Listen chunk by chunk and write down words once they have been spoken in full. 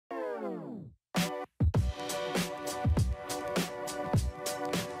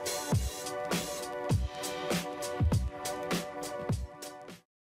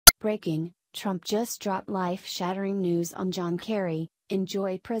Breaking: Trump just dropped life-shattering news on John Kerry,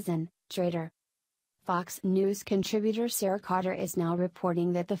 enjoy prison, traitor. Fox News contributor Sara Carter is now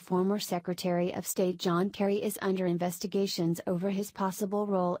reporting that the former Secretary of State John Kerry is under investigations over his possible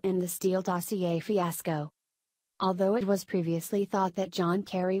role in the Steele Dossier fiasco. Although it was previously thought that John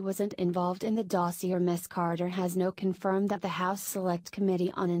Kerry wasn't involved in the dossier mess, Carter has now confirmed that the House Select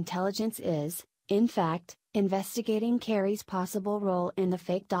Committee on Intelligence is, in fact, investigating Kerry's possible role in the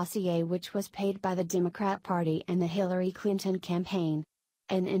fake dossier which was paid by the Democrat Party and the Hillary Clinton campaign.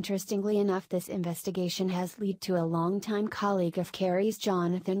 And interestingly enough, this investigation has led to a longtime colleague of Kerry's,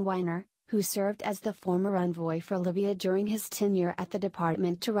 Jonathan Weiner, who served as the former envoy for Libya during his tenure at the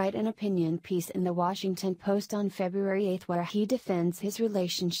department, to write an opinion piece in the Washington Post on February 8 where he defends his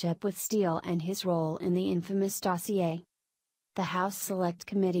relationship with Steele and his role in the infamous dossier. The House Select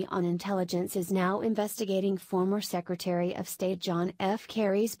Committee on Intelligence is now investigating former Secretary of State John F.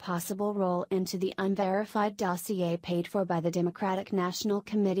 Kerry's possible role into the unverified dossier paid for by the Democratic National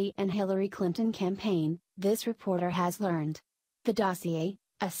Committee and Hillary Clinton campaign, this reporter has learned. The dossier,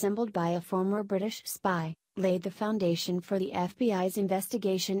 assembled by a former British spy, laid the foundation for the FBI's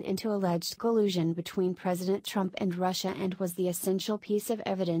investigation into alleged collusion between President Trump and Russia, and was the essential piece of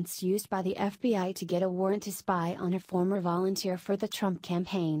evidence used by the FBI to get a warrant to spy on a former volunteer for the Trump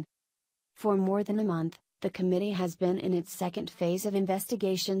campaign. For more than a month, the committee has been in its second phase of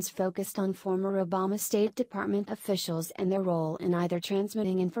investigations focused on former Obama State Department officials and their role in either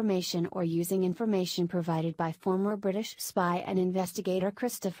transmitting information or using information provided by former British spy and investigator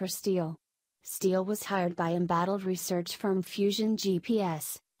Christopher Steele. Steele was hired by embattled research firm Fusion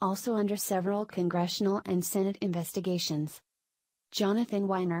GPS, also under several congressional and Senate investigations. Jonathan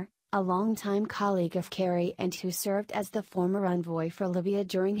Weiner, a longtime colleague of Kerry and who served as the former envoy for Libya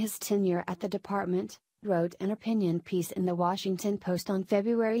during his tenure at the department, wrote an opinion piece in the Washington Post on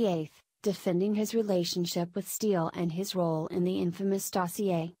February 8, defending his relationship with Steele and his role in the infamous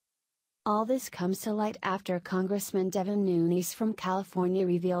dossier. All this comes to light after Congressman Devin Nunes from California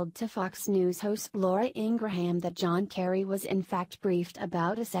revealed to Fox News host Laura Ingraham that John Kerry was in fact briefed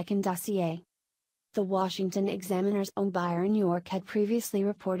about a second dossier. The Washington Examiner's own Byron York had previously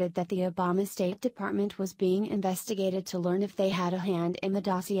reported that the Obama State Department was being investigated to learn if they had a hand in the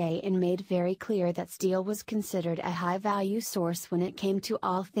dossier, and made very clear that Steele was considered a high-value source when it came to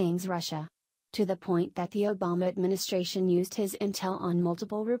all things Russia. To the point that the Obama administration used his intel on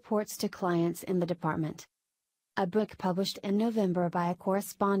multiple reports to clients in the department. A book published in November by a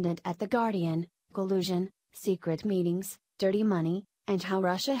correspondent at The Guardian, Collusion, Secret Meetings, Dirty Money, and How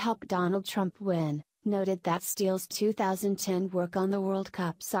Russia Helped Donald Trump Win, noted that Steele's 2010 work on the World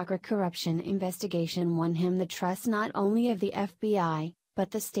Cup soccer corruption investigation won him the trust not only of the FBI,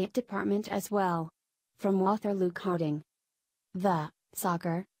 but the State Department as well. From author Luke Harding. The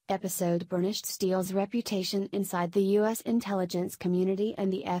soccer episode burnished Steele's reputation inside the U.S. intelligence community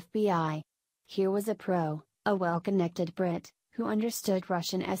and the FBI. Here was a pro, a well-connected Brit, who understood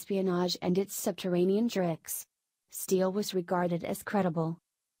Russian espionage and its subterranean tricks. Steele was regarded as credible.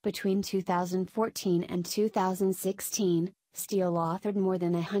 Between 2014 and 2016, Steele authored more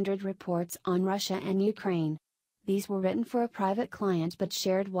than 100 reports on Russia and Ukraine. These were written for a private client but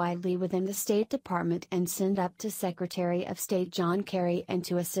shared widely within the State Department and sent up to Secretary of State John Kerry and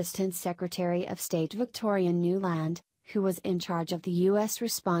to Assistant Secretary of State Victoria Nuland, who was in charge of the U.S.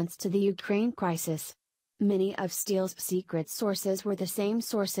 response to the Ukraine crisis. Many of Steele's secret sources were the same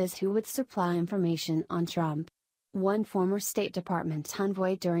sources who would supply information on Trump. One former State Department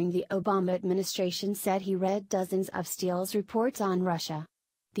envoy during the Obama administration said he read dozens of Steele's reports on Russia.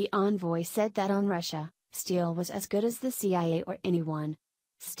 The envoy said that on Russia, Steele was as good as the CIA or anyone.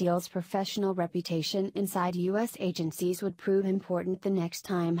 Steele's professional reputation inside U.S. agencies would prove important the next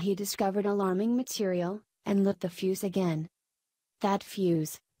time he discovered alarming material, and lit the fuse again. That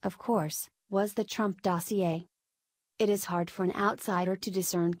fuse, of course, was the Trump dossier. It is hard for an outsider to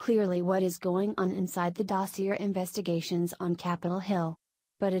discern clearly what is going on inside the dossier investigations on Capitol Hill.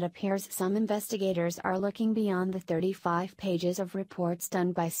 But it appears some investigators are looking beyond the 35 pages of reports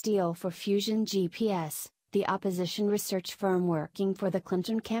done by Steele for Fusion GPS, the opposition research firm working for the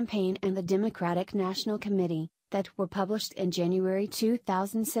Clinton campaign and the Democratic National Committee, that were published in January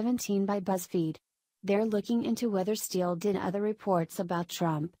 2017 by BuzzFeed. They're looking into whether Steele did other reports about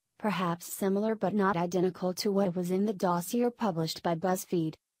Trump, perhaps similar but not identical to what was in the dossier published by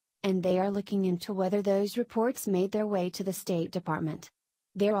BuzzFeed. And they are looking into whether those reports made their way to the State Department.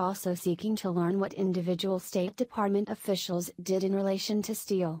 They're also seeking to learn what individual State Department officials did in relation to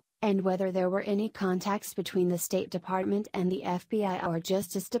Steele, and whether there were any contacts between the State Department and the FBI or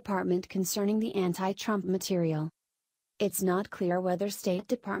Justice Department concerning the anti-Trump material. It's not clear whether State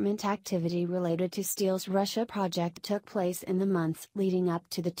Department activity related to Steele's Russia project took place in the months leading up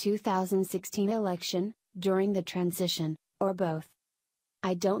to the 2016 election, during the transition, or both.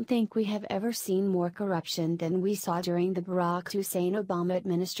 I don't think we have ever seen more corruption than we saw during the Barack Hussein Obama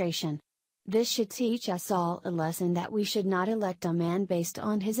administration. This should teach us all a lesson that we should not elect a man based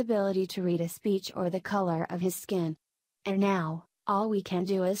on his ability to read a speech or the color of his skin. And now, all we can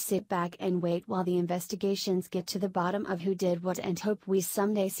do is sit back and wait while the investigations get to the bottom of who did what and hope we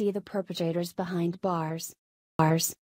someday see the perpetrators behind bars.